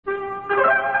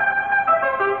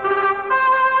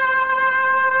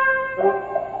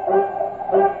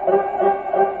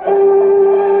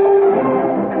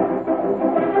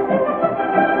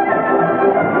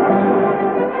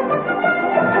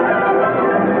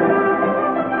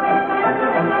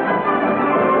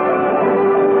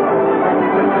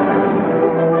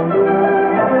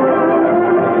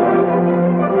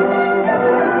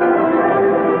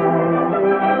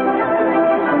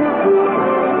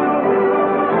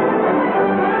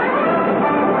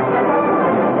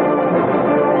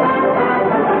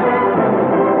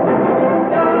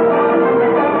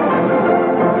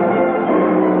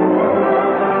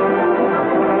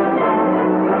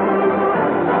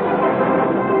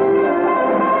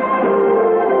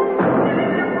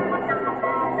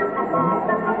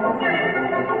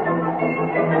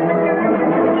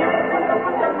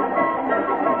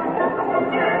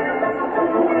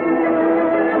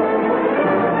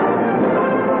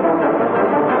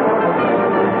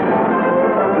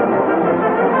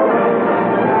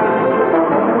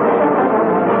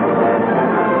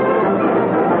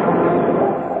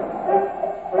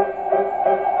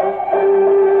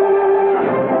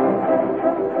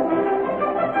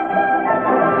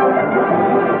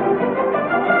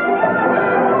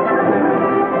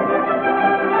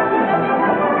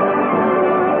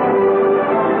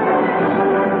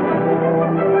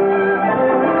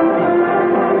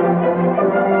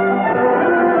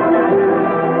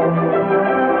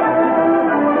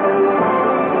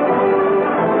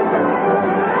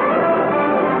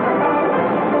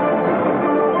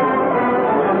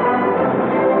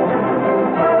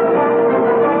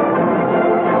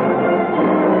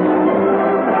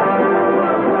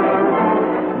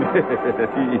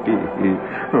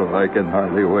Oh, I can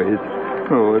hardly wait.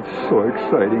 Oh, it's so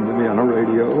exciting to be on the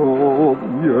radio. Oh,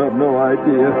 you have no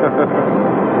idea.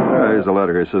 Here's a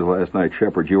letter. It says, last night,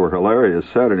 Shepard, you were hilarious.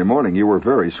 Saturday morning, you were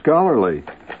very scholarly.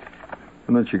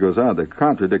 And then she goes on to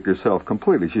contradict herself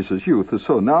completely. She says, youth is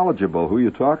so knowledgeable. Who are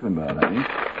you talking about, honey?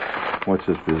 What's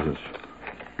this business?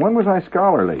 When was I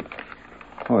scholarly?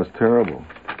 Oh, it's terrible.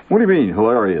 What do you mean,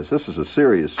 hilarious? This is a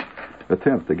serious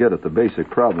attempt to get at the basic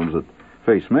problems that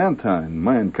face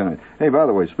mankind. Hey, by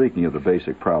the way, speaking of the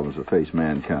basic problems that face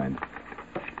mankind,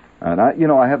 and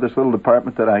I have this little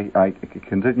department that I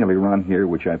continually run here,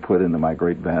 which I put into my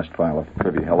great vast file of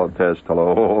trivia. Hello, test,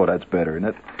 hello. Oh, that's better, isn't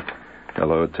it?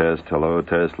 Hello, test,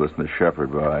 listen to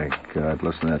Shepard, by God,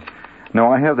 listen to that. No,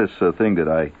 I have this thing that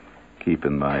I keep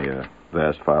in my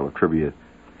vast file of trivia,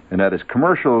 and that is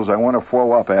commercials I want to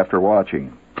follow up after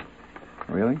watching.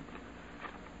 Really?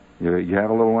 You have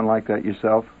a little one like that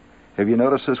yourself? Have you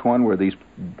noticed this one where this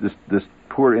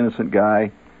poor innocent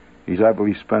guy, he's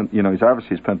obviously spent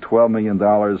 $12 million,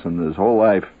 and his whole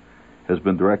life has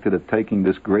been directed at taking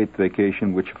this great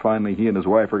vacation, which finally he and his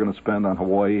wife are going to spend on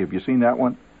Hawaii. Have you seen that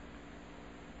one?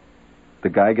 The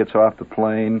guy gets off the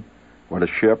plane or the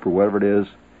ship or whatever it is,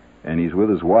 and he's with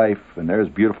his wife, and there's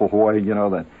beautiful Hawaii,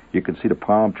 that you can see the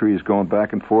palm trees going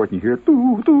back and forth, and you hear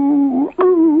doo, doo,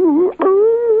 ooh,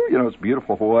 ooh, it's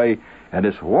beautiful Hawaii, and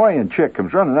this Hawaiian chick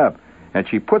comes running up, and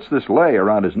she puts this lei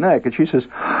around his neck, and she says,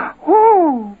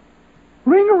 oh,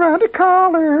 ring around the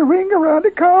collar, ring around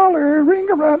the collar, ring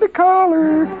around the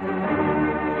collar.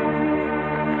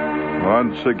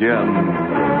 Once again,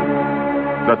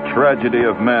 the tragedy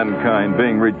of mankind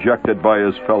being rejected by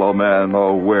his fellow man.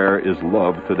 Oh, where is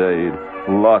love today?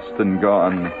 Lost and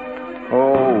gone.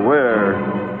 Oh, where?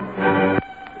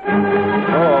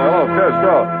 Oh, hello,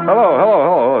 Test.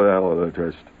 Oh, hello,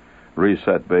 Test.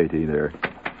 Reset Beatty there.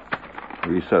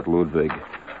 Reset Ludwig.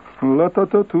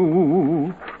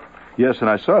 La-ta-ta-too. Yes, and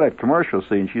I saw that commercial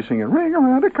scene. She's singing, ring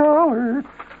around the collar,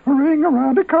 ring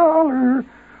around the collar.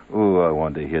 Oh, I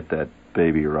wanted to hit that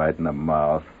baby right in the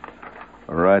mouth.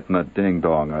 Right in the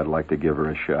ding-dong, I'd like to give her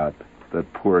a shot.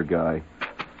 That poor guy.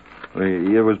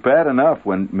 It was bad enough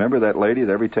when, remember that lady,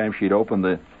 that every time she'd open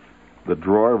the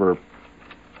drawer of her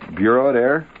bureau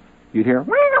there, you'd hear,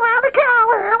 ring around the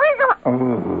collar, ring around...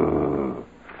 Oh,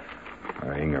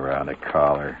 ring around the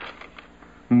collar.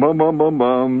 Bum, bum, bum,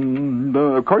 bum.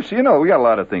 Of course, we got a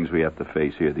lot of things we have to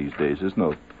face here these days. There's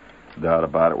no doubt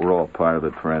about it. We're all part of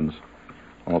it, friends.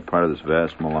 All part of this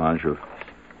vast melange of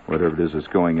whatever it is that's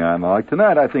going on. Like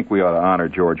tonight, I think we ought to honor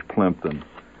George Plimpton.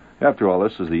 After all,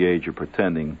 this is the age of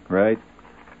pretending, right?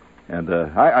 And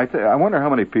I wonder how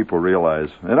many people realize,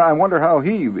 and I wonder how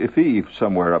if he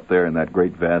somewhere up there in that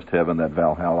great vast heaven, that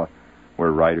Valhalla,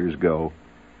 where writers go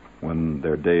when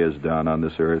their day is done on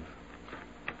this earth.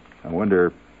 I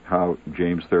wonder how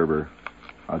Jim Thurber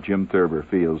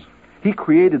feels. He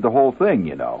created the whole thing,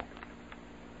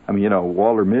 I mean,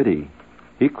 Walter Mitty.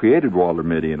 He created Walter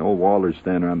Mitty, and old Walter's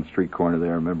standing on the street corner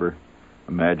there, remember?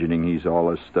 Imagining he's all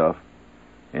this stuff.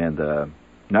 And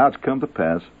now it's come to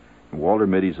pass, Walter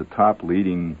Mitty's a top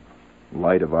leading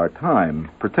light of our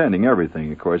time, pretending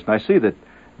everything, of course. And I see that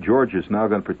George is now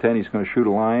going to pretend he's going to shoot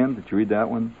a lion. Did you read that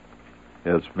one?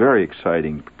 Yeah, it's very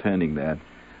exciting, pretending that.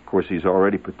 Of course, he's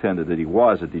already pretended that he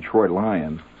was a Detroit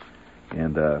Lion.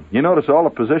 And you notice all the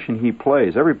position he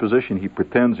plays, every position he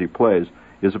pretends he plays,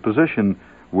 is a position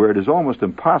where it is almost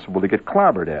impossible to get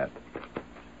clobbered at.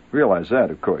 Realize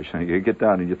that, of course. You get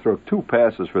down and you throw 2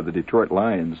 passes for the Detroit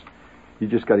Lions. You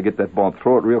just got to get that ball and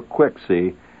throw it real quick,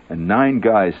 see? And 9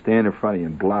 guys stand in front of you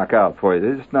and block out for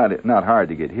you. It's not hard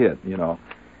to get hit, And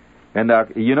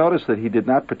you notice that he did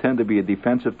not pretend to be a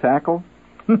defensive tackle?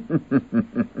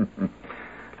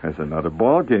 That's another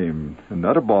ball game.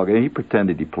 He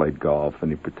pretended he played golf,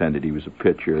 and he pretended he was a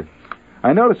pitcher.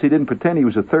 I noticed he didn't pretend he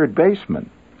was a third baseman.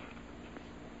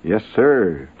 Yes,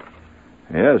 sir.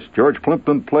 Yes, George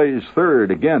Plimpton plays third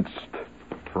against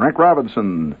Frank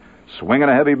Robinson, swinging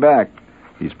a heavy bat.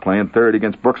 He's playing third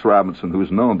against Brooks Robinson,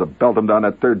 who's known to belt him down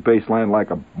that third baseline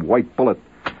like a white bullet.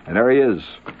 And there he is.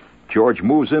 George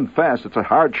moves in fast. It's a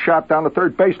hard shot down the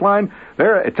third baseline.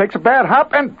 There, it takes a bad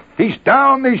hop, and he's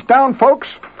down, folks.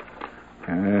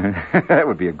 That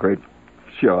would be a great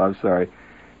show, I'm sorry.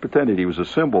 Pretended he was a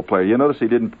cymbal player. You notice he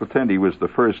didn't pretend he was the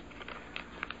first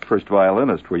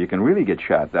violinist, where you can really get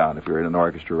shot down if you're in an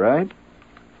orchestra, right?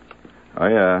 Oh,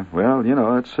 yeah. Well, I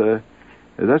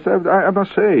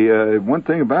must say, one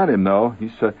thing about him, though,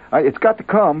 it's got to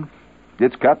come.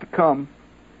 It's got to come.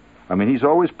 I mean, he's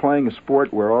always playing a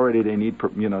sport where already they need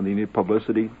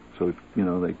publicity, so,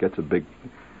 that gets a big...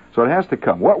 So it has to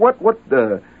come. What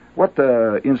What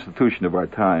institution of our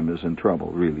time is in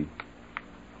trouble, really?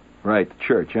 Right, the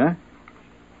church, huh?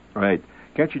 Right.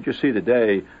 Can't you just see the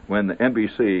day when the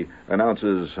NBC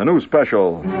announces a new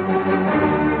special?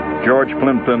 George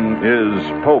Plimpton is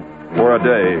Pope for a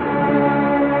day.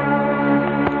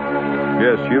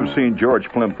 Yes, you've seen George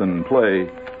Plimpton play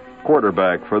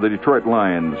quarterback for the Detroit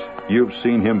Lions. You've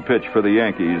seen him pitch for the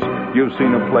Yankees. You've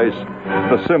seen him place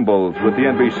the cymbals with the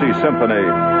NBC Symphony.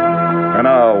 And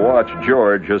now watch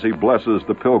George as he blesses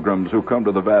the pilgrims who come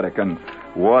to the Vatican.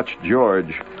 Watch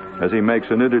George as he makes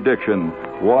an interdiction.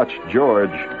 Watch George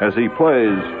as he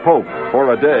plays Pope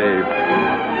for a day.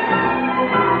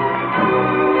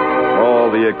 All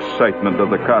the excitement of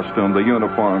the costume, the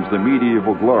uniforms, the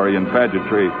medieval glory and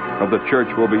pageantry of the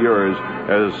church will be yours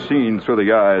as seen through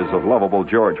the eyes of lovable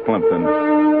George Plimpton.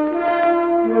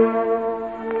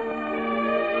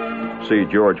 See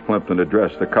George Plimpton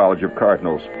address the College of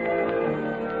Cardinals.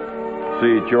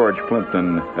 See George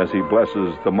Plimpton as he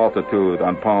blesses the multitude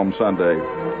on Palm Sunday.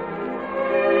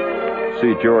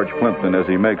 See George Plimpton as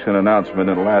he makes an announcement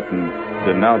in Latin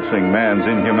denouncing man's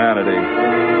inhumanity.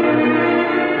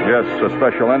 Yes, a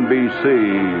special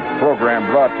NBC program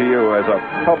brought to you as a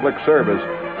public service.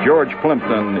 George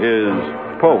Plimpton is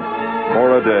Pope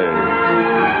for a day.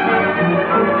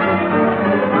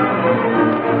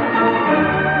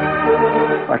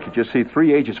 I could just see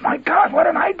 3 agents. My God, what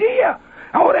an idea!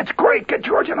 Oh, that's great. Get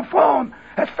George on the phone.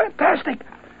 That's fantastic.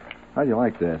 How do you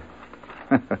like that?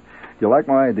 You like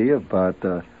my idea about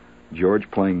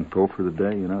George playing Pope for the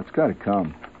day? You know, it's got to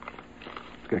come.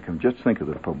 Just think of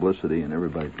the publicity and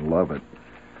everybody can love it.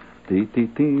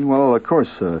 Well, of course,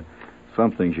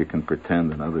 some things you can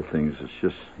pretend and other things it's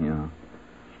just,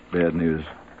 bad news.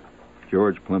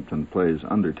 George Plimpton plays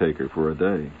Undertaker for a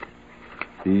day.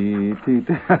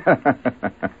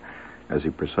 As he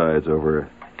presides over.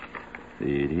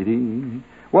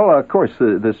 Well, of course,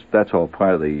 that's all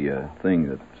part of the thing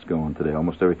that's going today.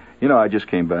 Almost every. I just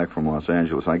came back from Los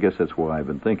Angeles. I guess that's why I've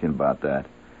been thinking about that.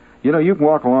 You can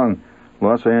walk along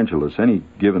Los Angeles, any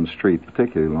given street,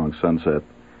 particularly along Sunset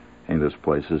and those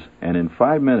places, and in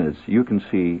 5 minutes you can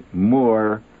see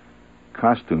more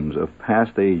costumes of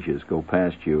past ages go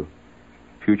past you,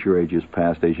 future ages,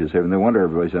 past ages, and no wonder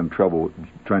everybody's having trouble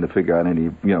trying to figure out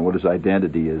what his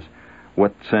identity is,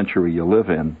 what century you live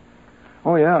in.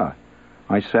 Oh yeah,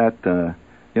 I sat, it's the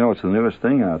newest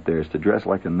thing out there is to dress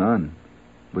like a nun.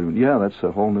 Yeah, that's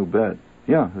a whole new bet.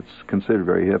 Yeah, it's considered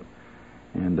very hip.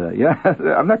 And,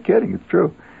 I'm not kidding. It's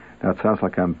true. Now, it sounds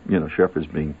like I'm, Shepherd's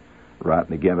being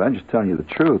rotten again, but I'm just telling you the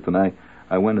truth. And I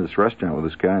went to this restaurant with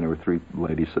this guy, and there were 3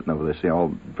 ladies sitting over there, see, all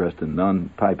dressed in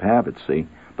nun-type habits, see,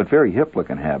 but very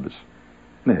hip-looking habits.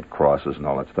 And they had crosses and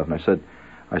all that stuff. And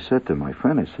I said to my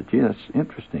friend, gee, that's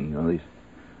interesting. These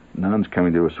nuns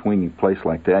coming to a swinging place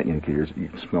like that, you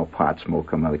can smell pot smoke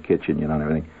come out of the kitchen, and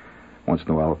everything. Once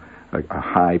in a while, a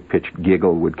high-pitched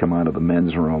giggle would come out of the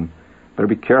men's room. Better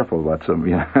be careful about some.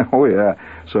 Oh yeah.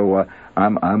 So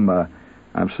I'm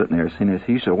sitting there seeing this.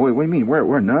 He said, "What do you mean?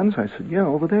 We're nuns?" I said, "Yeah,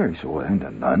 over there." He said, "Well, ain't the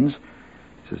nuns?"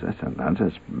 He says, "That's not nuns.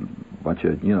 That's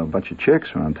a bunch of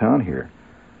chicks around town here.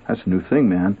 That's a new thing,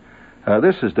 man."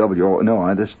 This is WO.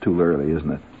 No, this is too early,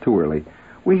 isn't it? Too early.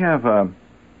 We have.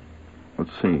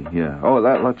 Let's see. Yeah. Oh,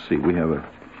 let's see. We have an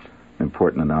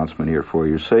important announcement here for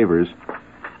your savers.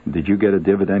 Did you get a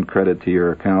dividend credit to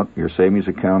your account, your savings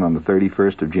account, on the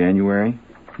 31st of January?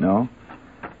 No?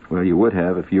 Well, you would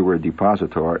have if you were a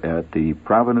depositor at the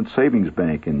Provident Savings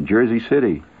Bank in Jersey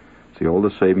City. It's the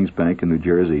oldest savings bank in New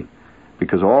Jersey.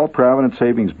 Because all Provident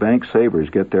Savings Bank savers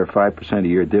get their 5% a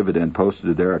year dividend posted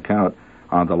to their account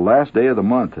on the last day of the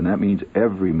month, and that means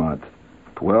every month,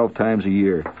 12 times a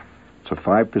year. It's a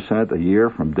 5% a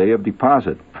year from day of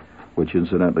deposit, which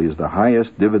incidentally is the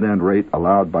highest dividend rate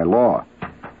allowed by law.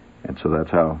 And so that's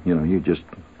how,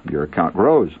 your account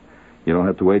grows. You don't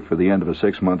have to wait for the end of a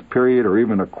 6-month period or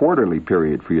even a quarterly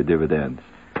period for your dividend.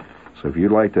 So if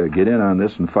you'd like to get in on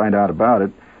this and find out about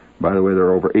it, by the way, there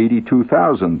are over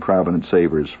 82,000 Provident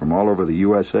savers from all over the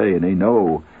USA, and they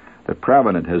know that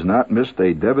Provident has not missed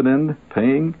a dividend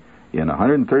paying in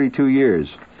 132 years.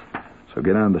 So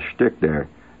get on the shtick there.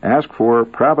 Ask for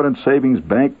Provident Savings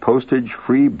Bank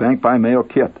postage-free bank-by-mail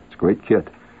kit. It's a great kit.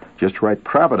 Just write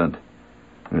Provident.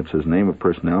 And it says name of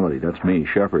personality. That's me,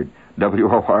 Shepherd.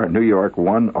 WOR, New York,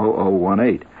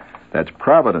 10018. That's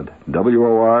Provident,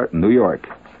 WOR, New York.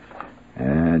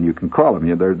 And you can call them.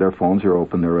 Their phones are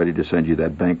open. They're ready to send you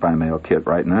that bank-by-mail kit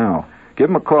right now. Give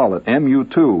them a call at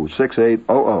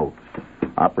MU2-6800.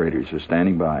 Operators are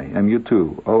standing by.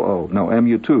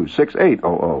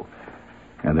 MU2-6800.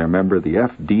 And they're a member of the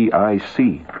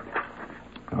FDIC.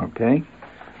 Okay?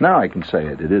 Now I can say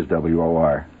it. It is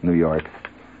WOR, New York.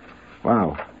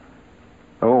 Wow.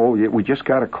 Oh, we just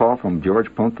got a call from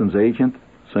George Plimpton's agent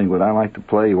saying, would I like to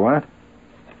play what?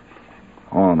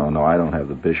 Oh, no, I don't have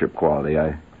the bishop quality.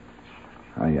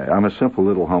 I'm a simple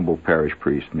little humble parish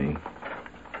priest, me.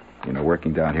 You know,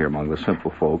 working down here among the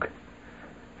simple folk.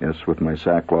 Yes, with my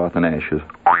sackcloth and ashes.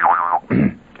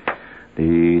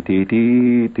 Dee, dee,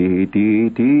 dee, dee, dee,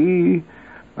 dee.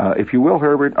 If you will,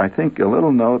 Herbert, I think a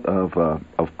little note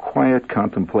of quiet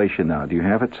contemplation now. Do you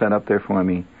have it set up there for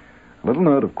me? A little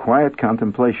note of quiet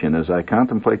contemplation as I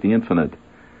contemplate the infinite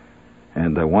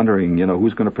and wondering, you know,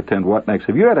 who's going to pretend what next.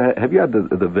 Have you had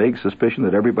the vague suspicion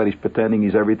that everybody's pretending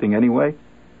he's everything anyway?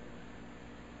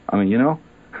 I mean, you know?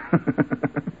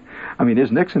 I mean,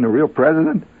 is Nixon a real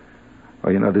president?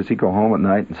 Or, you know, does he go home at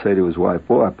night and say to his wife,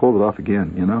 boy, I pulled it off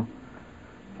again, you know?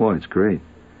 Boy, it's great.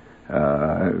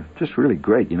 Just really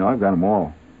great, you know, I've got them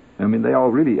all. I mean, I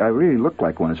really look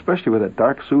like one, especially with that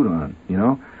dark suit on, you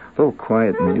know? A little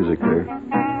quiet music there.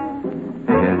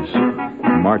 Yes,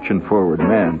 marching forward,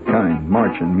 mankind,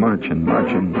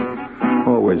 marching,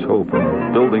 always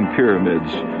hoping, building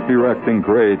pyramids, erecting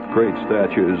great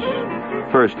statues.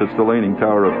 First it's the Leaning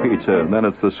Tower of Pizza, and then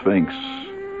it's the Sphinx.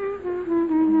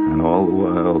 And all the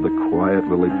while, the quiet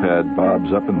lily pad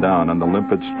bobs up and down on the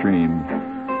limpid stream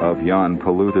of yon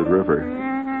polluted river.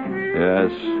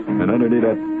 Yes, and underneath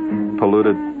that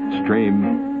polluted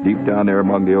stream, deep down there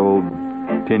among the old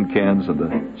tin cans and the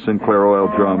Sinclair oil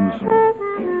drums,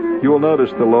 you will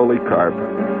notice the lowly carp.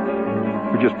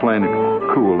 We're just playing it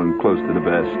cool and close to the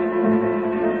best.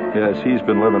 Yes, he's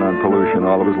been living on pollution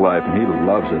all of his life, and he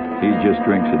loves it. He just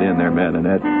drinks it in there, man, and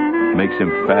that makes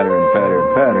him fatter and fatter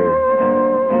and fatter.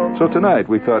 So tonight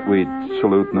we thought we'd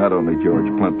salute not only George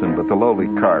Plimpton, but the lowly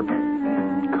carp.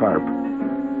 Carp.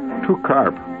 To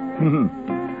carp.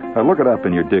 Look it up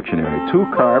in your dictionary. To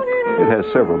carp, it has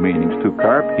several meanings. To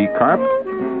carp, he carped.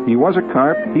 He was a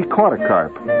carp. He caught a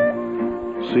carp.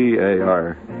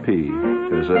 C-A-R-P,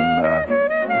 as in,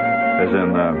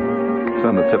 it's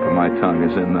on the tip of my tongue,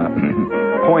 as in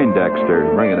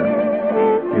Poindexter, bringing it.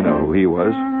 You know who he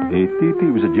was. He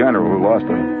was a general who lost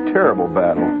a terrible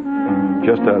battle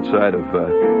just outside of,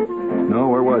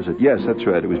 where was it? Yes, that's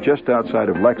right. It was just outside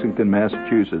of Lexington,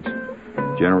 Massachusetts.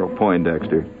 General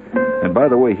Poindexter. And by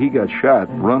the way, he got shot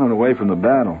running away from the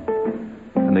battle.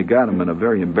 And they got him in a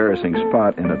very embarrassing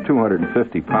spot in a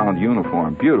 250-pound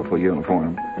uniform. Beautiful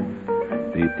uniform.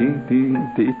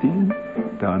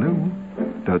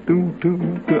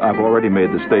 I've already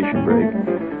made the station break.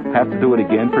 Have to do it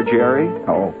again for Jerry?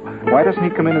 Oh, why doesn't he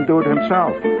come in and do it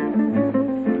himself?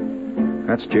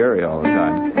 That's Jerry all the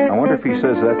time. I wonder if he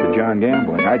says that to John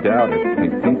Gambling. I doubt it.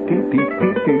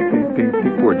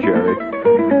 Poor Jerry.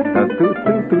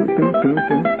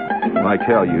 Like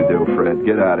hell you do, Fred.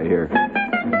 Get out of here.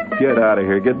 Get out of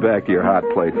here. Get back to your hot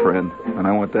plate, friend. And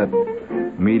I want that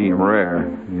medium rare.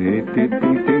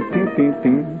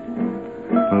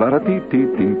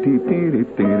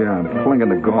 I'm flinging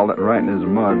the gauntlet right in his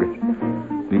mug.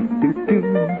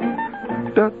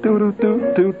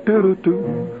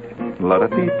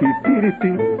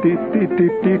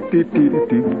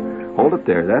 Hold it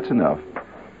there. That's enough.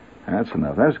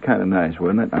 That's kind of nice,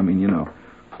 wasn't it? I mean, you know,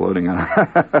 floating on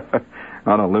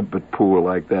on a limpid pool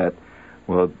like that.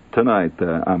 Well, tonight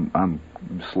I'm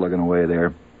slugging away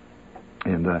there,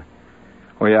 and I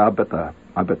bet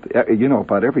you know,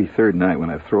 about every third night when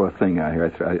I throw a thing out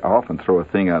here, I often throw a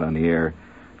thing out on the air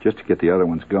just to get the other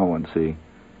ones going. See,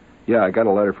 yeah, I got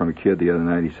a letter from a kid the other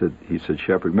night. He said,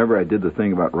 Shepard, remember I did the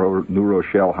thing about New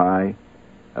Rochelle High,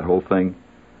 that whole thing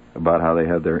about how they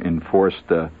had their enforced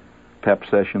pep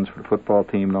sessions for the football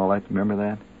team and all that. Remember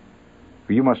that?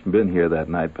 Well, you must have been here that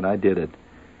night, but I did it.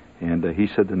 And he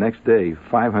said the next day,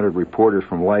 500 reporters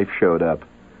from Life showed up.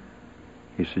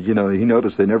 He said, you know, he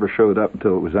noticed they never showed up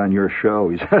until it was on your show.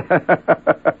 He said,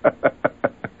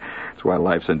 that's why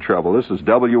Life's in trouble. This is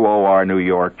WOR New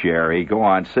York, Jerry. Go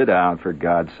on, sit down, for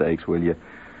God's sakes, will you?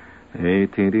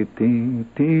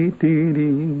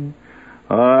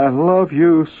 I love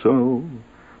you so.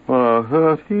 I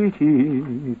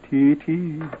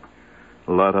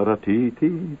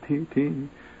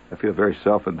feel very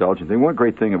self-indulgent. The one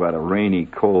great thing about a rainy,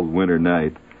 cold winter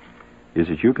night is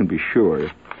that you can be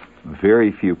sure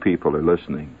very few people are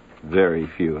listening. Very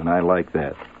few. And I like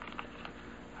that.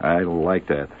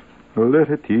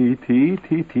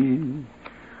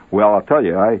 Well, I'll tell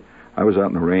you, I was out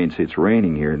in the rain. See, it's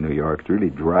raining here in New York. It's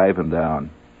really driving down.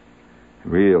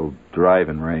 Real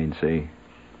driving rain, see.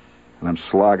 And I'm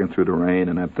slogging through the rain,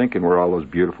 and I'm thinking where all those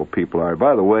beautiful people are.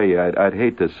 By the way, I'd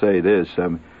hate to say this.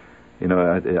 You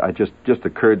know, I just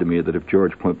occurred to me that if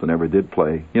George Plimpton ever did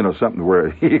play, you know, something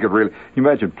where he could really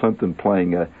imagine Plimpton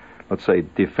playing, let's say,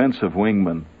 defensive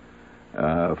wingman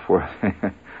for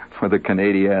for the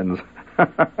Canadiens.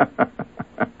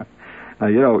 Now,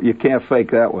 you know, you can't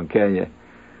fake that one, can you?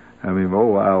 I mean, oh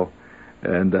wow!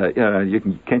 And you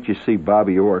know, can't you see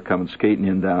Bobby Orr coming skating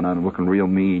in down on him, looking real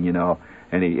mean, you know?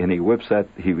 And he whips that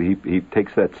he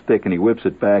takes that stick and he whips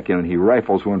it back in and he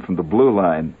rifles one from the blue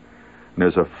line. And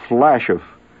there's a flash of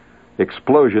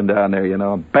explosion down there, you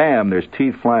know, and bam, there's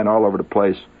teeth flying all over the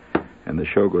place. And the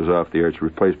show goes off the air. It's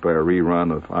replaced by a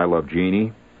rerun of I Love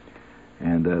Jeannie.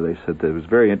 And they said that it was a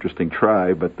very interesting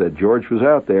try, but George was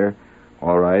out there,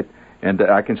 all right. And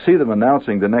I can see them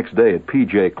announcing the next day at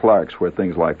P.J. Clark's, where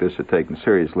things like this are taken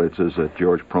seriously. It says that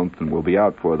George Plimpton will be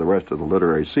out for the rest of the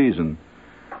literary season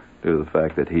due to the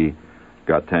fact that he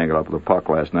got tangled up with a puck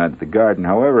last night at the Garden.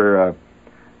 However,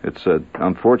 it's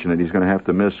unfortunate he's going to have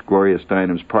to miss Gloria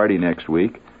Steinem's party next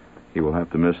week. He will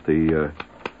have to miss the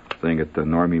thing at the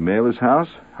Normie Mailer's house.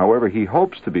 However, he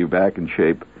hopes to be back in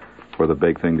shape for the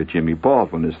big thing that Jimmy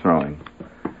Baldwin is throwing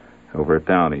over at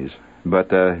Downey's. But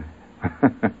due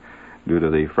to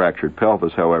the fractured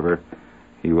pelvis, however,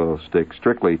 he will stick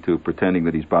strictly to pretending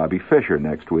that he's Bobby Fischer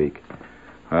next week.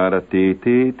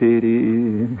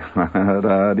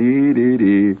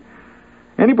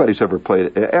 Anybody who's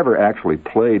ever actually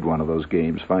played one of those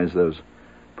games finds those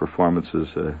performances,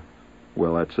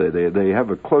 well, I'd say they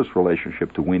have a close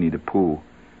relationship to Winnie the Pooh.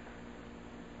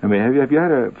 I mean, have you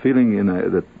had a feeling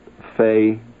that the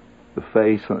Fae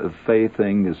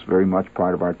thing is very much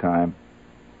part of our time?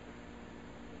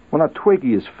 Well, now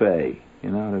Twiggy is Fae.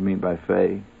 You know what I mean by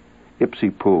Fae? Ipsy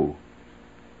Pooh.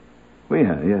 Well,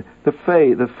 yeah. The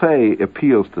Fae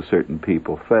appeals to certain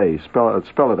people. Fae. Spell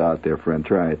it out there, friend.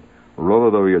 Try it. Roll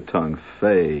it over your tongue.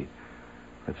 Fae.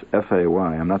 That's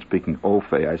F-A-Y. I'm not speaking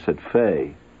O-Fae. I said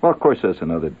Fae. Well, of course, that's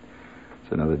another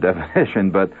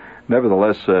definition, but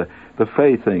nevertheless, the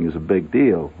Fae thing is a big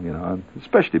deal. You know,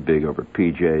 especially big over at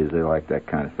PJs. They like that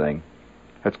kind of thing.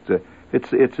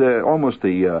 It's almost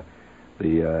the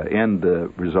end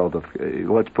result of,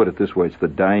 let's put it this way, it's the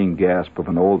dying gasp of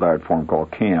an old art form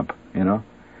called camp, you know?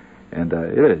 And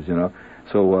it is, you know.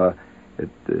 So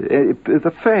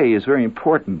the Fae is very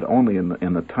important only in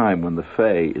the time when the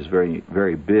Fae is very,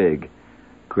 very big.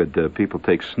 Could people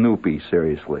take Snoopy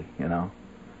seriously, you know?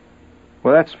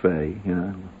 Well, that's Fae, you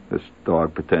know. This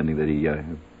dog pretending that he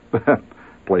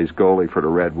plays goalie for the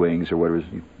Red Wings or whatever,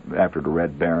 after the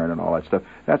Red Baron and all that stuff.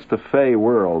 That's the Fae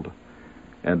world.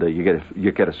 And you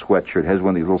get a sweatshirt. It has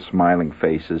one of these little smiling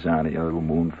faces on it, you know, a little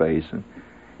moon face, and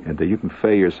you can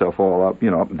Fae yourself all up,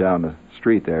 you know, up and down the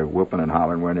street there, whooping and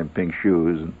hollering, wearing them pink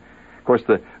shoes. And of course,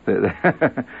 the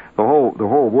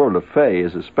whole world of Fae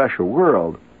is a special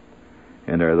world,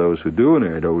 and there are those who do and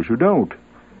there are those who don't.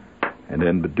 And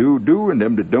them that do and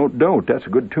them that don't. That's a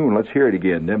good tune. Let's hear it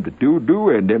again. Them that do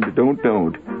and them that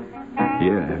don't.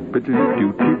 Yeah, but do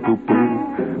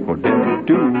or them that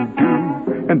do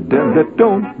and them that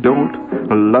don't.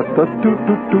 La da do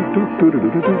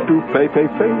Fae.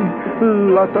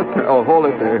 La da. Oh, hold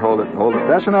it there. Hold it.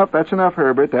 That's enough,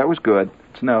 Herbert. That was good.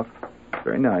 It's enough.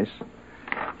 Very nice.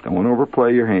 Don't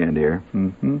overplay your hand here.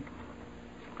 Mm-hmm.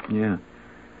 Yeah.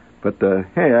 But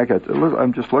hey,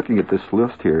 I'm just looking at this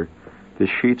list here. This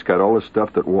sheet's got all this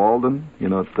stuff that Walden, you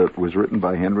know, that was written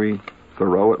by Henry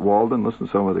Thoreau at Walden. Listen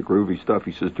to some of the groovy stuff.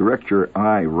 He says, direct your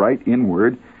eye right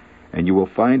inward, and you will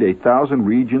find 1,000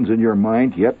 regions in your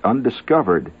mind yet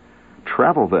undiscovered.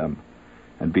 Travel them,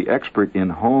 and be expert in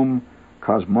home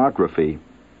cosmography.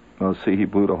 Well, see, he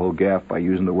blew the whole gaff by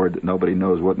using the word that nobody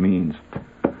knows what means.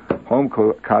 Home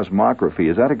cosmography.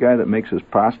 Is that a guy that makes his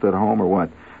pasta at home or what?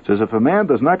 It says, if a man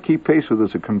does not keep pace with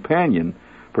his companion,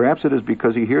 perhaps it is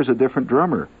because he hears a different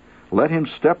drummer. Let him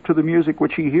step to the music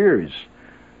which he hears.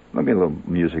 Let me a little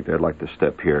music that I'd like to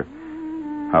step here,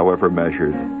 however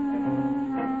measured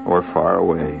or far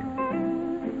away.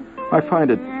 I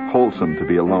find it wholesome to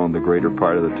be alone the greater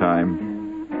part of the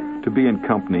time. To be in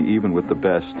company, even with the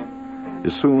best,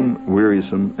 is soon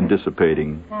wearisome and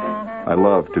dissipating. I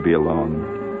love to be alone.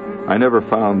 I never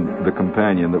found the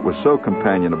companion that was so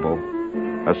companionable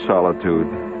as solitude.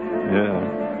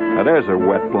 Yeah. Now, there's a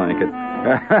wet blanket.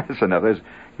 That's enough.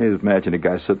 You imagine a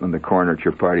guy sitting in the corner at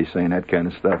your party saying that kind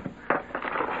of stuff.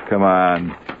 Come on,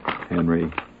 Henry,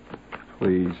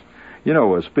 please. You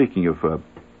know, speaking of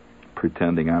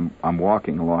pretending, I'm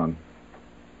walking along,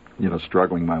 you know,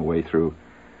 struggling my way through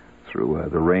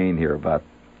the rain here about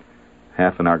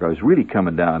half an hour ago. It's really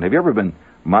coming down. Have you ever been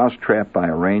mouse-trapped by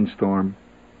a rainstorm?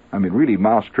 I mean, really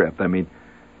mouse-trapped. I mean,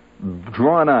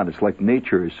 drawn on. It's like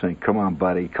nature is saying, come on,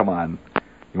 buddy, come on.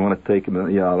 You want to take him?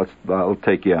 Yeah, I'll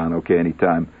take you on. Okay,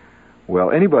 anytime.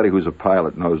 Well, anybody who's a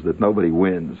pilot knows that nobody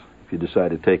wins if you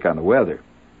decide to take on the weather.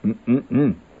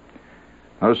 No,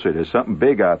 sir, there's something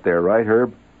big out there, right,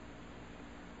 Herb?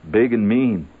 Big and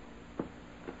mean.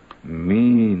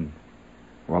 Mean.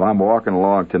 Well, I'm walking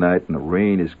along tonight, and the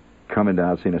rain is coming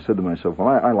down. See, and I said to myself, well,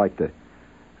 I like to,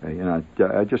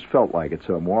 I just felt like it.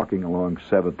 So I'm walking along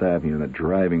 7th Avenue in the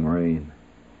driving rain.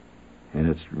 And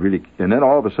it's really, and then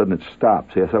all of a sudden it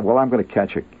stops. See, I said, well, I'm going to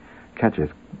catch a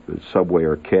subway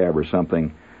or a cab or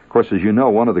something. Of course, as you know,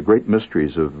 one of the great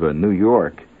mysteries of New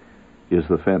York is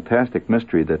the fantastic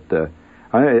mystery that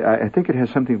I think it has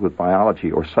something with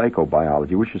biology or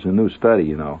psychobiology, which is a new study,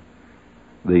 you know.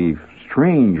 The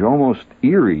strange, almost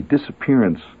eerie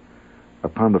disappearance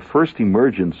upon the first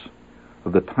emergence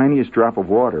of the tiniest drop of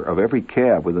water of every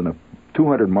cab within a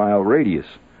 200-mile radius.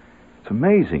 It's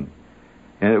amazing.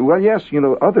 And, well, yes, you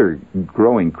know, other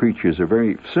growing creatures are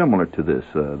very similar to this,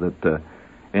 that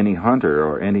any hunter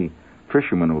or any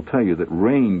fisherman will tell you that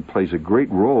rain plays a great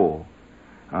role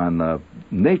on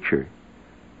nature.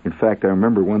 In fact, I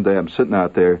remember one day I'm sitting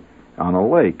out there on a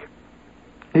lake.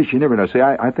 Hey, you never know. See,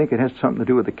 I think it has something to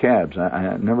do with the cabs.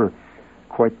 I never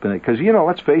quite been, because, you know,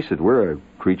 let's face it, we're a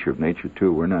creature of nature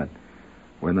too. We're not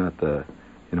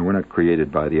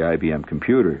created by the IBM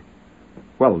computer.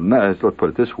 Well, no, let's put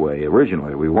it this way.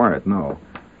 Originally, we weren't, no.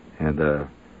 And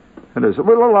there's a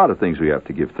lot of things we have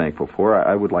to give thankful for.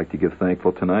 I would like to give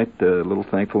thankful tonight, a little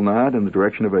thankful nod in the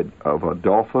direction of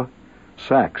Adolphe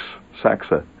Saxe,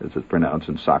 as it's pronounced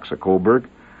in Saxe-Coburg.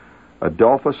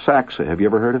 Adolphe Saxe. Have you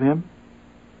ever heard of him?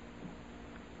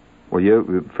 Well,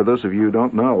 for those of you who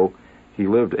don't know, he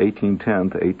lived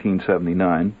 1810 to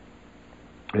 1879,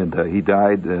 and he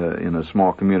died in a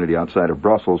small community outside of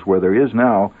Brussels, where there is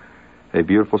now a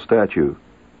beautiful statue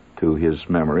to his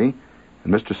memory.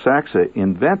 And Mr. Saxe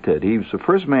he was the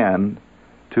first man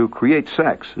to create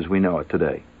sex as we know it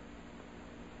today.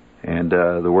 And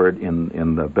the word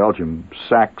in Belgium,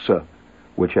 Saxe,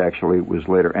 which actually was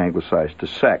later anglicized to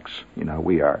sex. You know,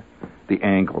 we are the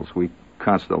Angles. We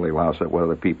constantly louse at what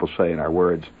other people say in our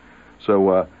words.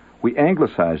 So we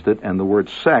anglicized it, and the word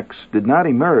sex did not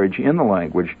emerge in the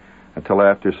language until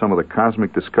after some of the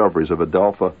cosmic discoveries of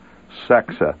Adolphe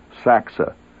Saxe,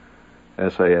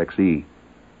 S-A-X-E,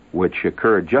 which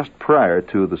occurred just prior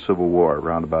to the Civil War,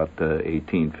 around about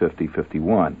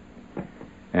 1850-51.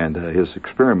 And his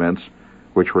experiments,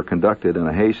 which were conducted in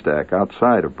a haystack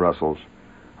outside of Brussels,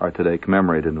 are today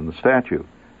commemorated in the statue.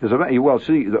 Well,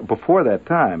 see, before that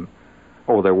time,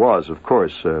 there was, of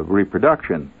course,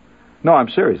 reproduction. No, I'm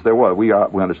serious, there was. We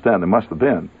understand there must have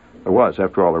been. There was.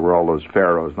 After all, there were all those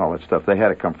pharaohs and all that stuff. They had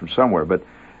to come from somewhere. But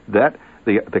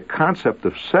the concept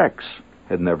of sex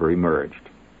had never emerged.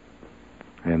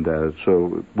 And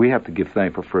so we have to give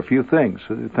thankful for a few things,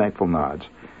 thankful nods.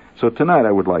 So tonight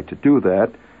I would like to do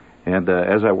that. And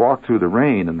as I walked through the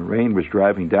rain, and the rain was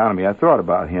driving down on me, I thought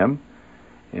about him.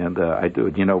 And I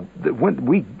do, you know, when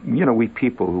we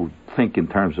people who think in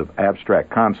terms of abstract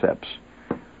concepts,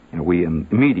 you know, we in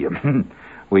media,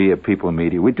 we people in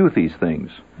media, we do these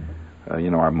things.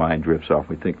 Our mind drifts off.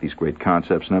 We think these great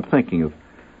concepts. And I'm thinking of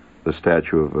the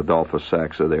statue of Adolphe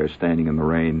Saxe there standing in the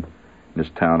rain in this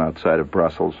town outside of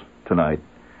Brussels tonight.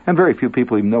 And very few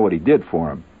people even know what he did for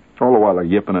him. All the while they're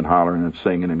yipping and hollering and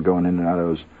singing and going in and out of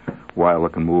those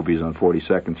wild-looking movies on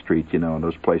 42nd Street, you know, and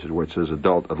those places where it says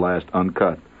adult at last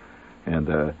uncut. And,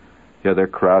 they're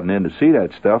crowding in to see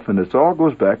that stuff, and it all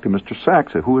goes back to Mr.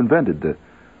 Saxe, who invented the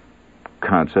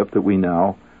concept that we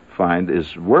now find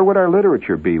is, where would our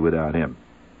literature be without him?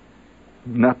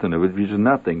 Nothing. It would be just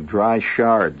nothing. Dry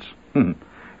shards. It's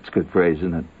a good phrase,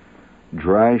 isn't it?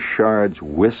 Dry shards,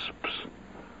 wisps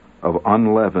of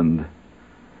unleavened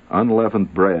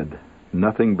bread.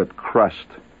 Nothing but crust.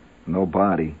 No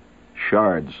body.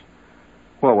 Shards.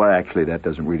 Well, actually, that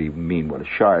doesn't really mean what a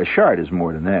shard. A shard is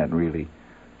more than that, really.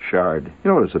 Shard. You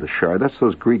know what is it, a shard? That's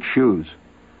those Greek shoes.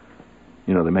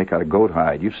 You know, they make out of goat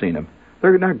hide. You've seen them.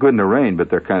 They're not good in the rain,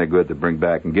 but they're kind of good to bring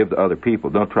back and give to other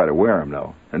people. Don't try to wear them,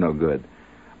 though. They're no good.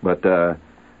 But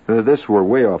we're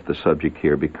way off the subject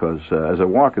here, because as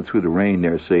I'm walking through the rain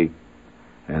there, see,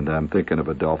 and I'm thinking of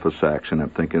Adolphe Saxe, and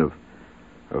I'm thinking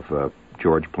of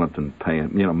George Plimpton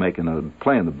playing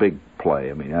the big play.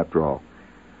 I mean, after all,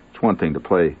 it's one thing to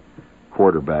play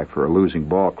quarterback for a losing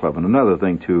ball club, and another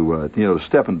thing to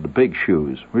step into the big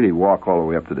shoes, really walk all the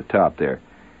way up to the top there.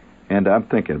 And I'm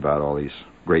thinking about all these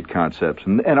great concepts,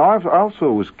 and I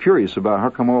also was curious about how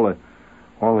come all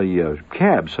the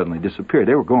cabs suddenly disappeared.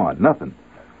 They were gone. Nothing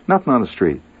on the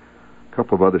street. A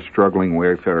couple of other struggling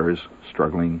wayfarers,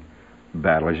 struggling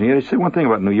battlers. And you say one thing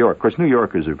about New York. Of course, New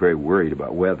Yorkers are very worried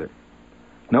about weather.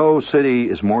 No city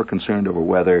is more concerned over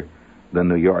weather than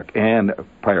New York. And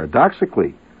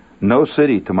paradoxically, no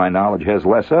city, to my knowledge, has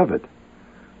less of it.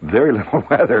 Very little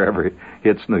weather ever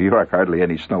hits New York. Hardly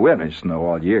any snow. We have any snow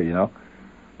all year,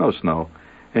 No snow.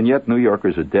 And yet New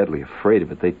Yorkers are deadly afraid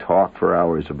of it. They talk for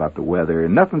hours about the weather,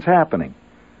 and nothing's happening.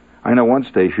 I know one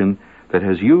station that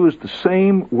has used the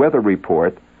same weather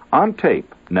report on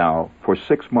tape now for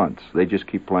 6 months. They just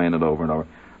keep playing it over and over.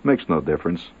 Makes no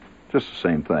difference. Just the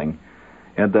same thing.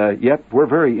 And yet we're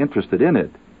very interested in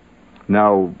it.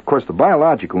 Now, of course, the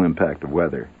biological impact of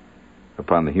weather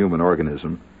upon the human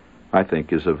organism, I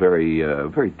think, is a very,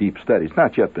 very deep study. It's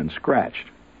not yet been scratched.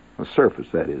 The surface,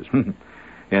 that is.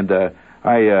 And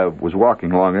I was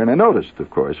walking along there, and I noticed, of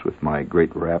course, with my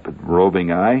great rapid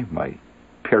roving eye, my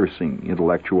piercing,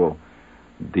 intellectual,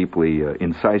 deeply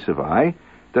incisive eye,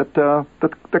 that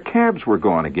the cabs were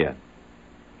gone again.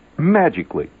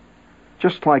 Magically.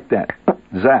 Just like that.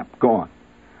 Zap, gone.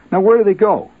 Now, where do they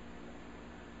go?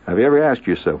 Have you ever asked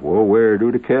yourself, well, where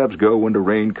do the cabs go when the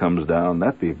rain comes down?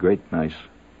 That'd be a great, nice,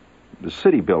 the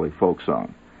City Billy folk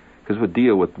song, because it would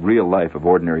deal with real life of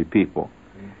ordinary people.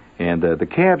 And the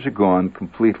cabs are gone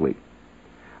completely.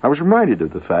 I was reminded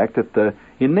of the fact that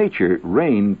in nature,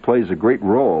 rain plays a great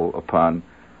role upon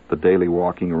the daily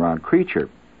walking around creature.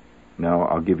 Now,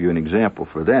 I'll give you an example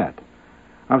for that.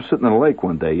 I was sitting in a lake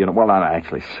one day, well, not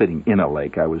actually sitting in a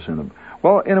lake. I was in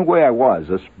a way I was.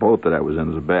 This boat that I was in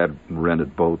was a bad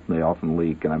rented boat, and they often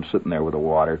leak, and I'm sitting there with the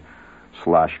water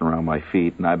sloshing around my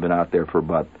feet, and I've been out there for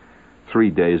about 3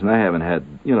 days, and I haven't had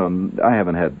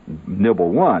nibble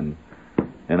one,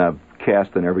 and I've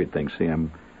cast and everything. See,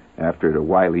 I'm after the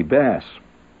Wiley Bass.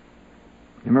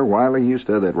 You remember Wiley? He used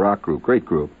to have that rock group, great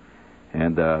group.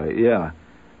 And,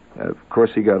 of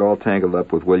course he got all tangled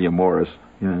up with William Morris.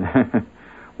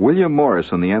 William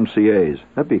Morris and the MCAs.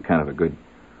 That'd be kind of a good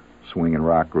swinging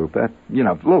rock group. That, a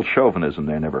little chauvinism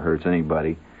there never hurts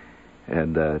anybody.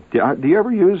 And do you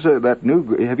ever use that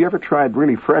new... Have you ever tried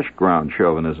really fresh ground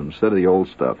chauvinism instead of the old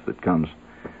stuff that comes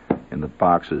in the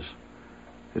boxes?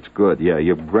 It's good. Yeah,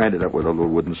 you grind it up with a little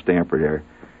wooden stamper there,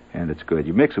 and it's good.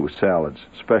 You mix it with salads,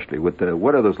 especially with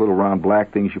what are those little round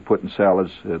black things you put in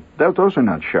salads? Those are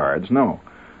not shards, no.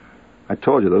 I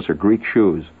told you, those are Greek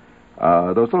shoes.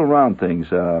 Those little round things,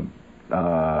 pinots.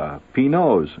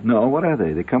 No, what are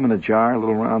they? They come in a jar,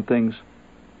 little round things.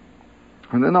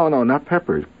 No, not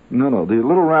peppers. No, the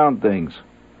little round things.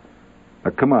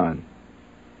 Come on.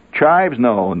 Chives?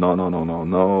 No,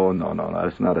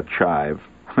 that's not a chive.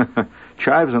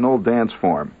 Chive's an old dance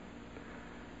form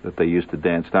that they used to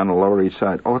dance down the Lower East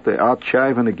Side. Oh, they're out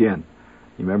chiving again.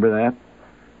 You remember that?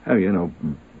 Oh,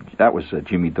 that was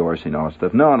Jimmy Dorsey and all that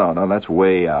stuff. No, that's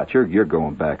way out. You're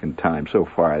going back in time so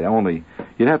far.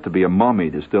 You'd have to be a mummy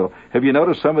to still. Have you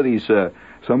noticed some of these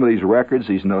records,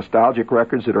 these nostalgic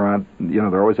records that are on?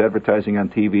 They're always advertising on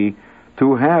TV.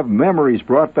 To have memories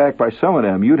brought back by some of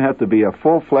them, you'd have to be a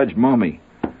full-fledged mummy.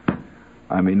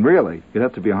 I mean, really, you'd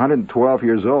have to be 112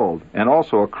 years old, and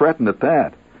also a cretin at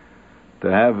that, to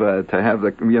have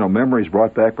the memories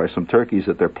brought back by some turkeys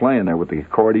that they're playing there with the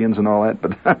accordions and all that.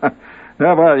 But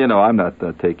no, well, I'm not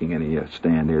taking any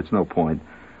stand here. It's no point.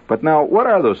 But now, what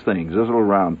are those things? Those little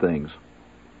round things.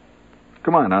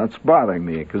 Come on, now, it's bothering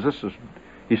me because this is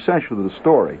essential to the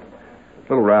story.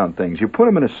 Little round things. You put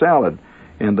them in a salad,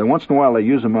 and once in a while they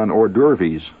use them on hors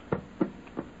d'oeuvres.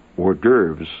 Hors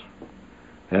d'oeuvres.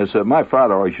 As my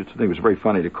father always used to think it was very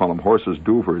funny to call them horses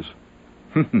doovers.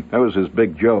 That was his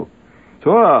big joke.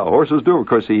 So, horses doovers. Of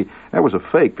course, that was a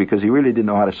fake because he really didn't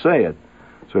know how to say it.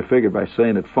 So I figured by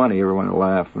saying it funny, everyone would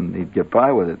laugh and he'd get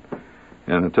by with it.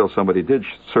 And until somebody did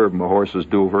serve him a horse's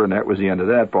dover, and that was the end of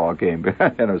that ball game.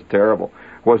 And it was terrible.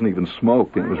 It wasn't even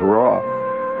smoked. It was raw.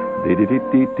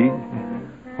 Dee-dee-dee-dee-dee.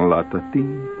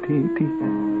 La-ta-dee-dee-dee.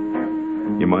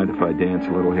 You mind if I dance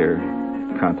a little here?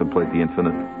 Contemplate the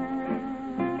infinite.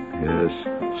 Yes,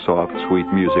 soft, sweet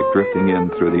music drifting in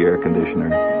through the air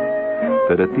conditioner.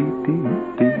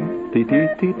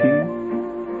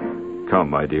 Come,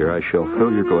 my dear, I shall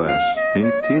fill your glass.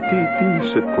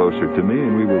 Sit closer to me,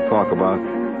 and we will talk about,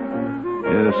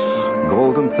 yes,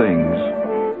 golden things.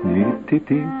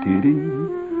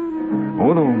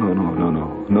 Oh,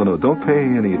 no, don't pay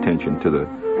any attention to the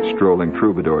strolling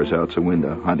troubadours out the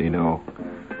window, honey, no.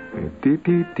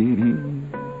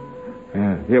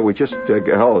 Yeah, we just...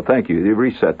 thank you.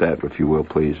 Reset that, if you will,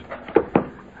 please.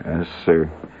 Yes,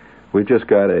 sir. We just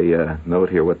got a note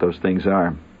here what those things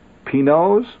are.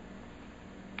 Pinots?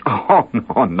 Oh,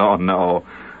 no.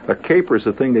 A caper's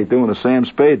the thing they do in a Sam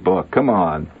Spade book. Come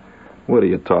on. What are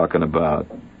you talking about?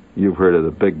 You've heard of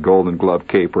the big Golden Glove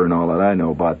caper and all that. I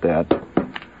know about that.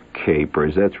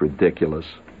 Capers, that's ridiculous.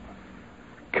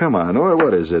 Come on,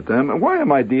 what is it? Why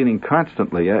am I dealing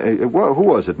constantly? Who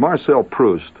was it? Marcel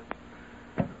Proust.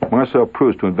 Marcel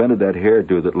Proust, who invented that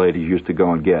hairdo that ladies used to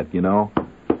go and get, you know?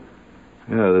 Yeah,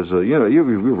 there's a, you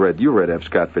read F.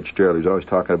 Scott Fitzgerald. He's always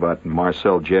talking about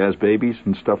Marcel jazz babies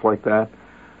and stuff like that.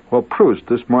 Well,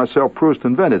 this Marcel Proust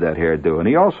invented that hairdo, and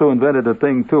he also invented a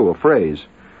thing, too, a phrase.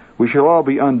 We shall all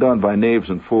be undone by knaves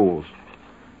and fools.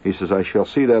 He says, I shall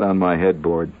see that on my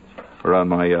headboard, or on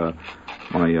my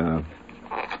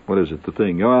what is it, the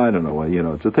thing? Oh, I don't know,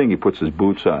 it's the thing he puts his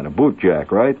boots on, a boot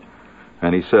jack, right?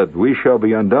 And he said, we shall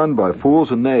be undone by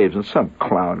fools and knaves, and some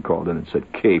clown called in and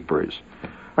said, capers.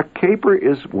 A caper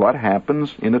is what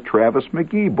happens in a Travis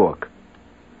McGee book.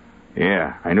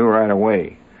 Yeah, I knew right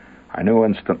away. I knew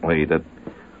instantly that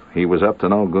he was up to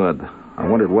no good. I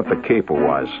wondered what the caper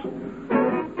was.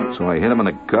 So I hit him in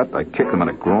the gut, I kicked him in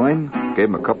the groin, gave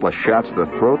him a couple of shots to the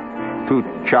throat, 2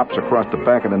 chops across the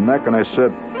back of the neck, and I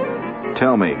said,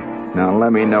 tell me, now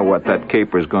let me know what that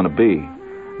caper's going to be.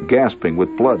 Gasping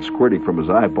with blood squirting from his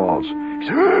eyeballs. He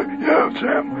said, yeah,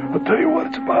 Sam, I'll tell you what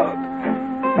it's about.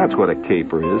 That's what a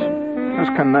caper is. That's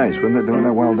kind of nice, wasn't it? Doing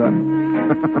that well done?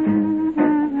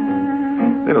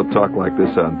 They don't talk like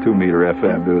this on 2 Meter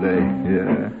FM, do they?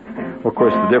 Yeah. Well, of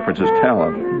course, the difference is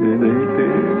talent.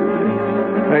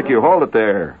 Thank you. Hold it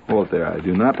there. Hold it there. I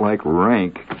do not like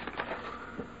rank,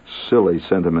 silly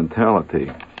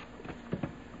sentimentality.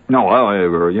 No, well, I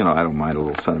don't mind a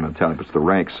little sentimentality, but it's the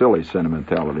rank, silly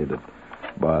sentimentality that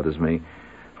bothers me.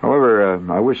 However,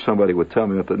 I wish somebody would tell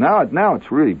me what now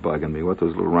it's really bugging me what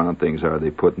those little round things are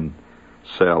they put in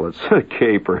salads.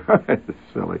 Caper.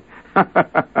 Silly.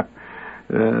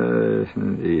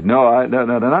 No,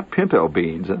 they're not pinto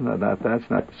beans. That's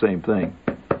not the same thing.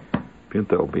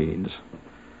 Pinto beans.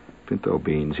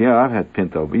 Yeah, I've had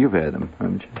pinto. You've had them,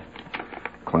 haven't you?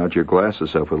 Cloud your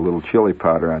glasses up with a little chili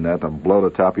powder on that and blow the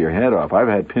top of your head off. I've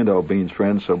had pinto beans,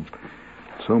 friends, so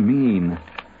mean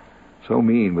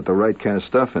with the right kind of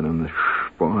stuff in them.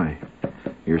 Boy,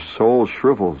 your soul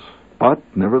shrivels. But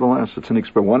nevertheless, it's an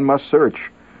experience. One must search.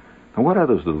 And what are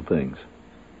those little things?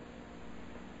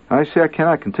 I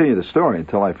cannot continue the story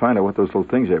until I find out what those little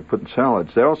things are put in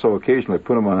salads. They also occasionally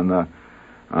put them on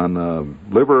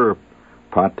liver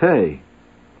pate,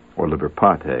 or liver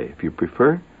pate, if you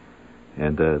prefer.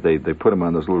 And they put them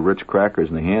on those little Ritz crackers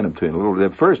and they hand them to you.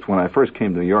 When I first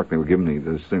came to New York, they were giving me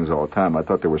those things all the time. I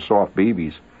thought they were soft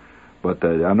BBs. But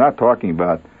I'm not talking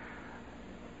about...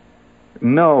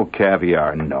 No,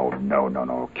 caviar.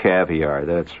 No. Caviar.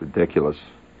 That's ridiculous.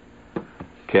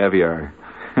 Caviar.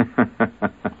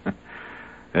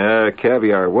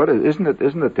 Caviar. What isn't it?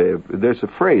 There's a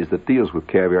phrase that deals with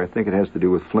caviar. I think it has to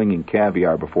do with flinging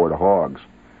caviar before the hogs.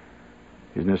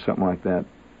 Isn't there something like that?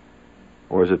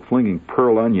 Or is it flinging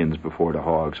pearl onions before the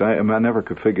hogs? I never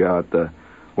could figure out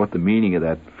what the meaning of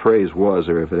that phrase was,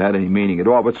 or if it had any meaning at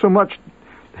all. But so much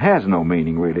has no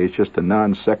meaning, really. It's just a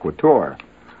non sequitur,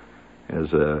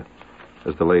 as the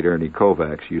late Ernie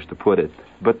Kovacs used to put it.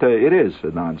 But it is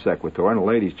a non sequitur, and the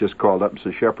lady's just called up and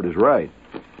said, Shepard is right.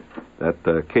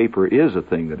 That caper is a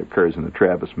thing that occurs in the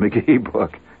Travis McGee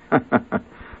book.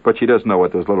 But she doesn't know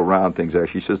what those little round things are.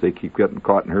 She says they keep getting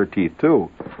caught in her teeth,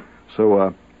 too.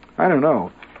 So, I don't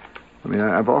know. I mean,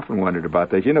 I've often wondered about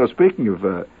that. Speaking of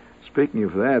that,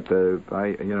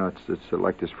 it's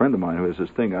like this friend of mine who has this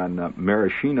thing on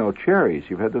maraschino cherries.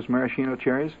 You've had those maraschino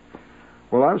cherries?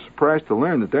 Well, I was surprised to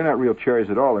learn that they're not real cherries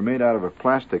at all. They're made out of a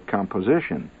plastic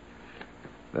composition.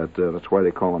 That's why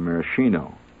they call them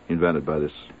maraschino, invented by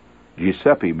this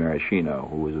Giuseppe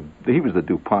Maraschino, he was the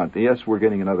DuPont. Yes, we're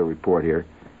getting another report here.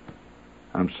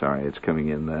 I'm sorry, it's coming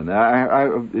in then.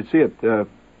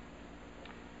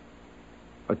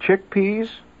 Chickpeas?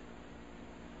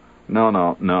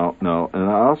 No. And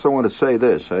I also want to say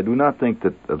this. I do not think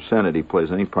that obscenity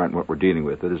plays any part in what we're dealing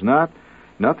with. It is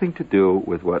nothing to do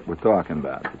with what we're talking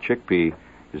about. The chickpea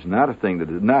is not a thing that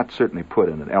is not certainly put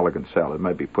in an elegant salad. It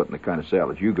might be put in the kind of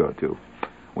salads you go to.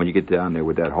 When you get down there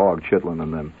with that hog chitlin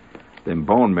and them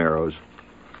bone marrows,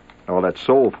 all that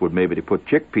soul food maybe to put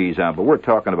chickpeas on, but we're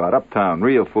talking about uptown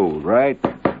real food, right?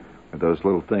 Those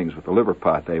little things with the liver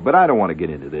pate. But I don't want to get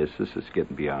into this. This is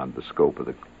getting beyond the scope of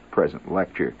the present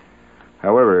lecture.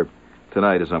 However,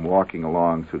 tonight as I'm walking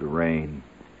along through the rain,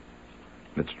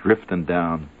 it's drifting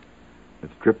down.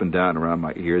 It's dripping down around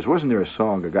my ears. Wasn't there a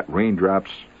song, I got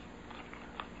raindrops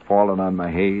falling on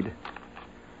my head?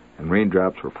 And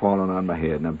raindrops were falling on my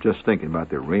head. And I'm just thinking about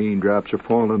the raindrops are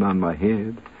falling on my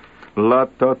head.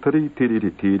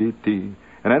 La-ta-ta-dee-tee-dee-tee-dee-tee.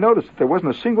 And I noticed that there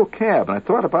wasn't a single cab, and I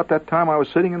thought about that time I was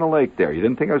sitting in the lake there. You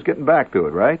didn't think I was getting back to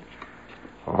it, right?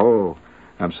 Oh,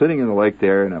 I'm sitting in the lake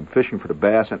there, and I'm fishing for the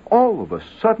bass, and all of a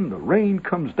sudden the rain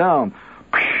comes down.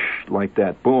 like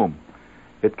that. Boom.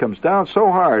 It comes down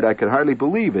so hard I could hardly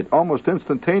believe it, almost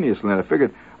instantaneously. And I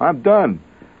figured, I'm done.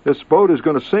 This boat is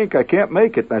going to sink. I can't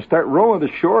make it. And I start rowing the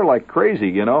shore like crazy,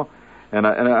 you know. And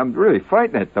I'm really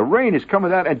fighting it. The rain is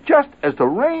coming down. And just as the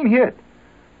rain hit,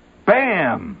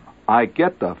 bam, I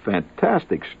get the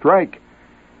fantastic strike.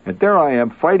 And there I am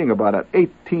fighting about an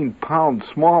 18-pound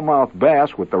smallmouth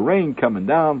bass with the rain coming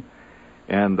down.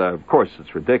 And, of course,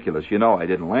 it's ridiculous. You know I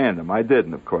didn't land him. I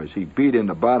didn't, of course. He beat in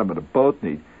the bottom of the boat,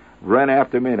 and he ran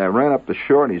after me, and I ran up the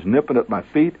shore, and he's nipping at my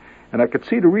feet. And I could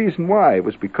see the reason why. It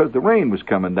was because the rain was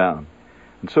coming down.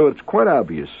 And so it's quite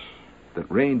obvious that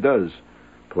rain does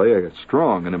play a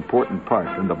strong and important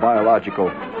part in the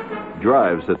biological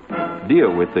drives that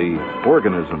deal with the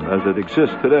organism as it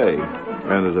exists today,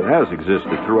 and as it has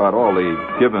existed throughout all the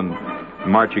given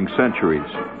marching centuries.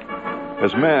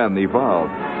 As man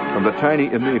evolved from the tiny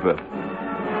amoeba,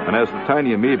 and as the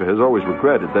tiny amoeba has always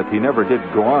regretted that he never did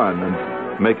go on and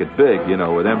make it big, you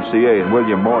know, with MCA and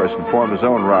William Morris and form his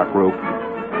own rock group.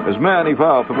 As man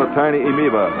evolved from the tiny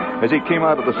amoeba, as he came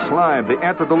out of the slime, the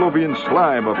antediluvian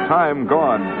slime of time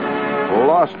gone,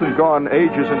 lost and gone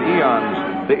ages and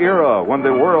eons, the era when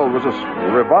the world was a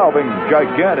revolving,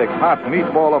 gigantic, hot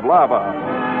meatball of lava.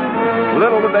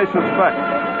 Little did they suspect,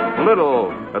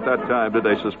 little at that time did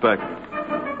they suspect,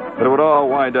 that it would all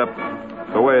wind up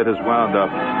the way it has wound up.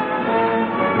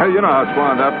 Hey, you know how it's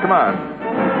wound up. Come on.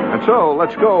 And so,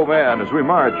 let's go, man, as we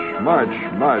march.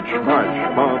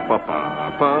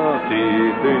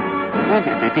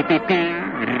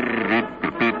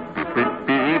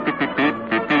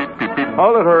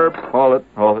 Hold it, Herb. Hold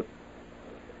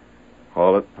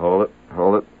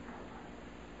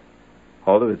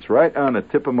it. It's right on the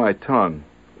tip of my tongue.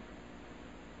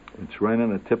 They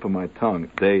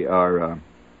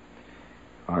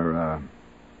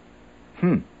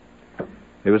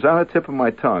It was on the tip of my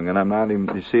tongue, and I'm not even...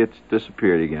 You see, it's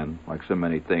disappeared again, like so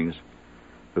many things.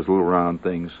 Those little round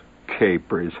things.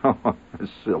 Capers. Oh,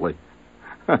 silly.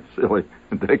 Silly.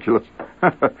 Ridiculous.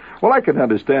 Well, I can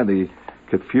understand the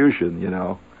confusion, you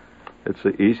know. It's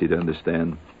easy to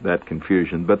understand that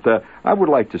confusion. But I would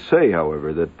like to say,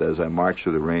 however, that as I marched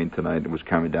through the rain tonight, it was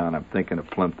coming down, I'm thinking of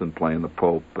Plimpton playing the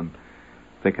Pope, and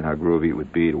thinking how groovy it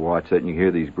would be to watch that, and you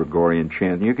hear these Gregorian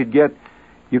chants. You could get,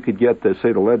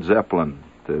 say, the Led Zeppelin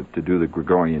to do the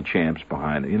Gregorian chants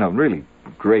behind it. You know, really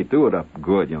great. Do it up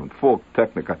good, you know, full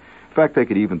technical. In fact, they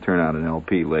could even turn out an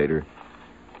LP later.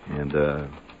 And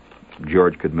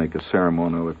George could make a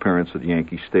ceremonial appearance at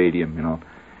Yankee Stadium, you know.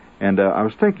 And I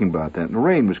was thinking about that, and the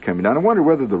rain was coming down. I wonder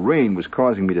whether the rain was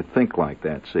causing me to think like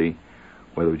that, see?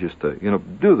 Whether it was just, due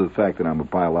to the fact that I'm a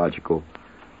poor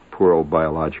old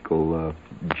biological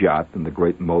jot in the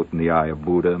great moat in the eye of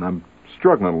Buddha, and I'm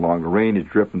struggling along. The rain is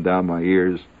dripping down my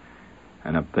ears,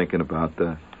 and I'm thinking about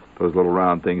those little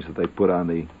round things that they put on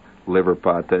the liver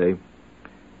pate.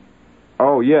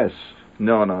 Oh, yes.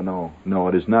 No,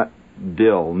 it is not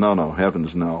dill. No,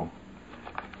 heavens no.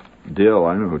 Dill,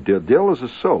 I know. Dill is a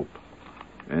soap,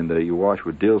 and you wash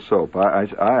with dill soap. I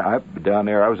down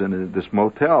there, I was in this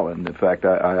motel, and in fact,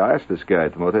 I asked this guy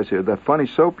at the motel, I said, that funny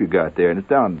soap you got there, and it's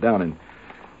down in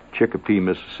Chicopee,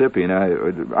 Mississippi, and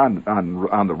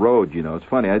on the road, you know, it's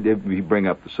funny. We bring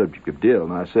up the subject of dill,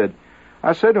 and I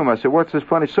said to him, what's this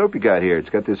funny soap you got here? It's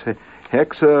got this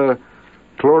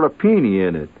hexachloropene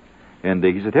in it. And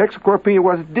he said, hexachloropene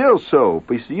was dill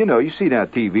soap. He said, you see that on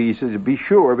TV. He says, be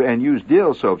sure and use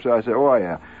dill soap. So I said, oh,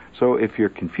 yeah. So if you're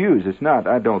confused, it's not.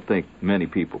 I don't think many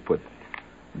people put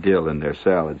dill in their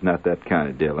salads. Not that kind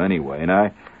of dill anyway. And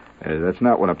that's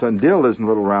not what I'm talking. Dill isn't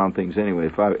little round things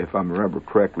anyway. If I remember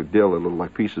correctly, dill are little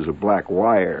like pieces of black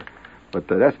wire. But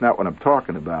that's not what I'm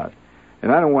talking about.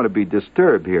 And I don't want to be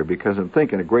disturbed here because I'm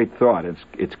thinking a great thought.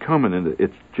 It's coming,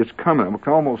 it's just coming. I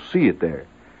can almost see it there.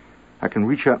 I can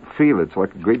reach out and feel it. It's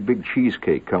like a great big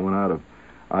cheesecake coming out of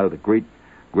the great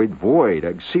void.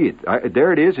 I can see it.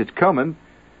 There it is. It's coming.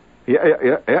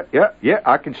 Yeah.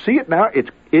 I can see it now.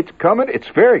 It's coming. It's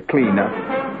very clean now.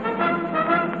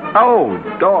 Oh,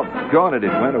 doggone it!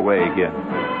 It went away again.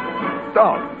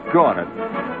 Doggone it!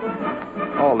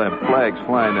 All them flags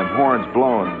flying, them horns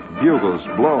blowing, bugles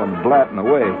blowing, blatting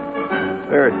away.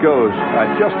 There it goes.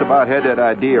 I just about had that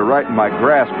idea right in my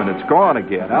grasp, and it's gone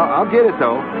again. I'll get it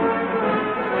though.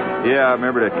 Yeah, I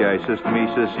remember that guy says to me, he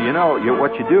says,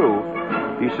 what you do,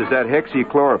 he says, that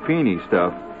hexachloropene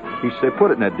stuff, he said, put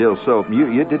it in that dill soap.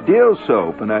 You did dill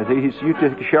soap. And he said, you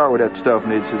take a shower with that stuff,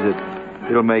 and it says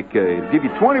it'll give you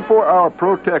 24-hour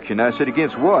protection. I said,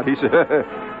 against what? He said,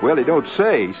 well, he don't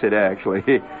say. He said, actually.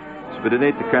 But it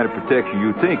ain't the kind of protection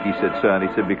you think, he said, son. He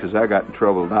said, because I got in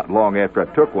trouble not long after I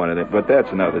took one of them. But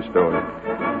that's another story.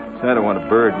 So I don't want to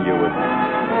burden you with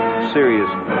serious,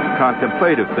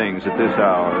 contemplative things at this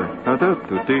hour.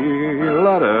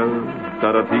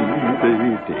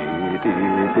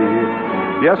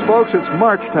 Yes, folks, it's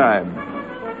March time.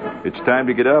 It's time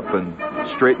to get up and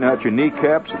straighten out your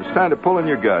kneecaps. It's time to pull in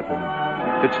your gut.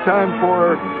 It's time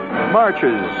for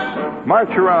marches.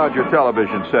 March around your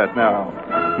television set now.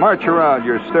 March around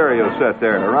your stereo set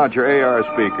there, around your AR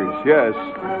speakers. Yes,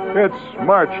 it's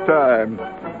March time.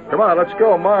 Come on, let's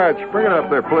go, March. Bring it up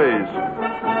there, please.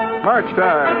 March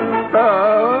time.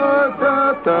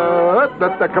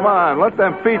 Come on, let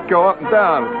them feet go up and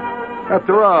down.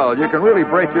 After all, you can really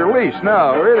break your lease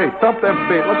now. Really, thump them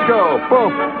feet. Let's go.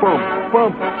 Boom, boom,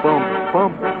 boom, boom,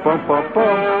 boom, boom, boom, boom,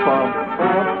 boom.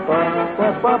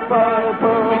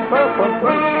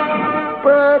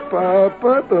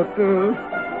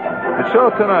 And so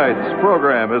tonight's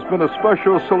program has been a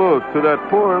special salute to that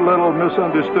poor little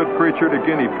misunderstood creature, the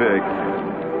guinea pig.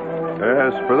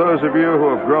 Yes, for those of you who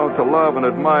have grown to love and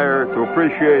admire, to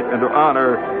appreciate and to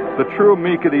honor the true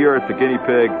meek of the earth, the guinea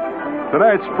pig,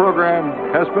 tonight's program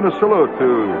has been a salute to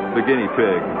the guinea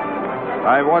pig.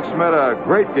 I once met a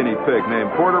great guinea pig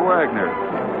named Porter Wagner,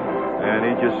 and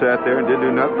he just sat there and didn't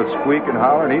do nothing but squeak and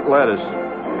holler and eat lettuce.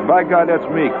 And by God, that's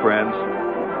meek, friends.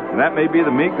 And that may be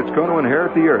the meek that's going to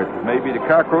inherit the earth. It may be the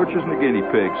cockroaches and the guinea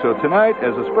pigs. So tonight,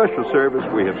 as a special service,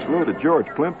 we have saluted George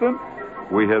Plimpton.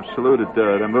 We have saluted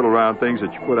them little round things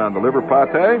that you put on the liver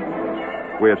pate.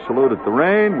 We have saluted the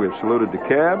rain. We have saluted the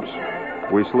cabs.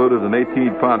 We saluted an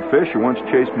 18-pound fish who once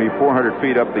chased me 400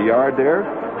 feet up the yard there,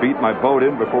 beat my boat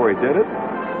in before he did it.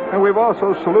 And we've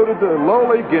also saluted the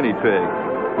lowly guinea pig,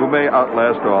 who may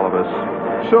outlast all of us.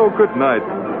 So good night,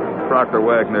 Crocker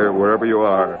Wagner, wherever you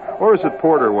are. Or is it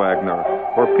Porter Wagner?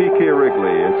 Or P.K.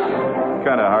 Wrigley? It's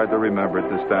kind of hard to remember at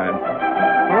this time.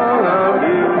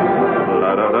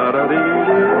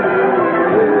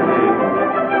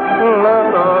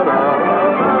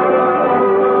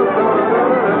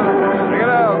 Sing it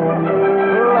out.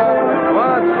 Come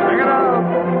on, sing it out.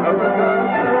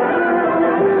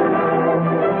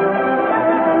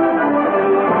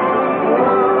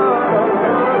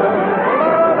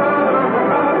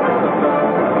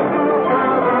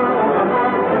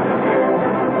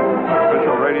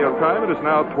 Official radio time, it is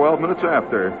now 12 minutes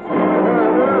after.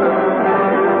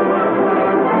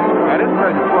 I didn't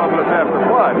tell you 12 minutes after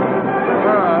what?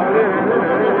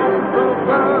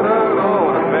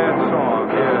 Oh, the bad song,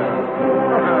 yeah.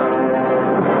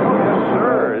 Oh, yes,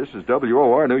 sir. This is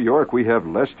WOR New York. We have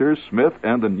Lester Smith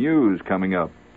and the news coming up.